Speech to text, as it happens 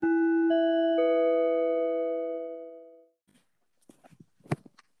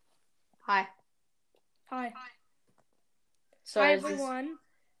Hi. Hi. So Hi is this... everyone.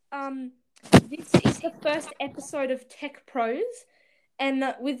 This is the first episode of Tech Pros,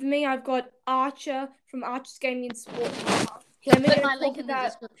 and with me I've got Archer from Archer's Gaming and Sport, and we're Put going my to link talk in the about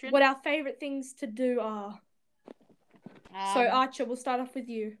description. what our favorite things to do are. So Archer, we'll start off with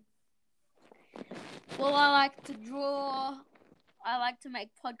you. Well, I like to draw. I like to make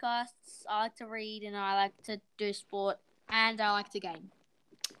podcasts. I like to read, and I like to do sport, and I like to game.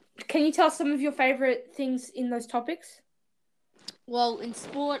 Can you tell us some of your favorite things in those topics? Well, in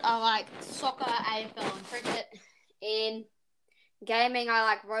sport, I like soccer, AFL, and cricket. In gaming, I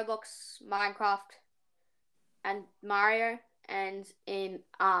like Roblox, Minecraft, and Mario. And in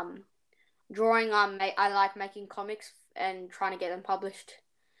drawing, I like making comics and trying to get them published.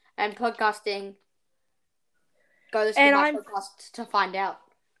 And podcasting, go listen to my podcast to find out.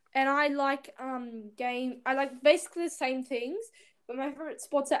 And I like I like basically the same things, but my favorite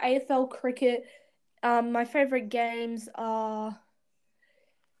sports are AFL, cricket. My favorite games are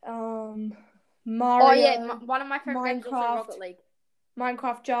Mario. Oh yeah, one of my favorite games is also Minecraft, Rocket League.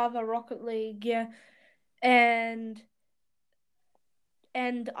 Minecraft, Java, Rocket League, yeah, and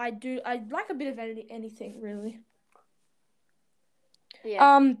I like a bit of anything really.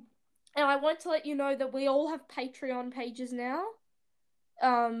 Yeah. And I want to let you know that we all have Patreon pages now.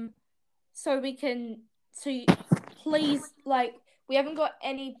 So please, like, we haven't got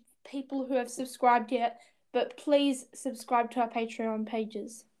any people who have subscribed yet, but please subscribe to our Patreon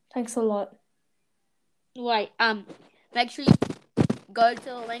pages. Thanks a lot. Wait, make sure you go to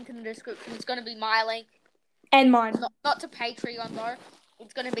the link in the description. It's going to be my link. And mine. Not to Patreon, though.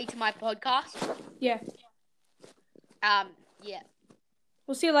 It's going to be to my podcast. Yeah. Yeah.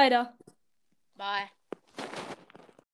 We'll see you later. Bye.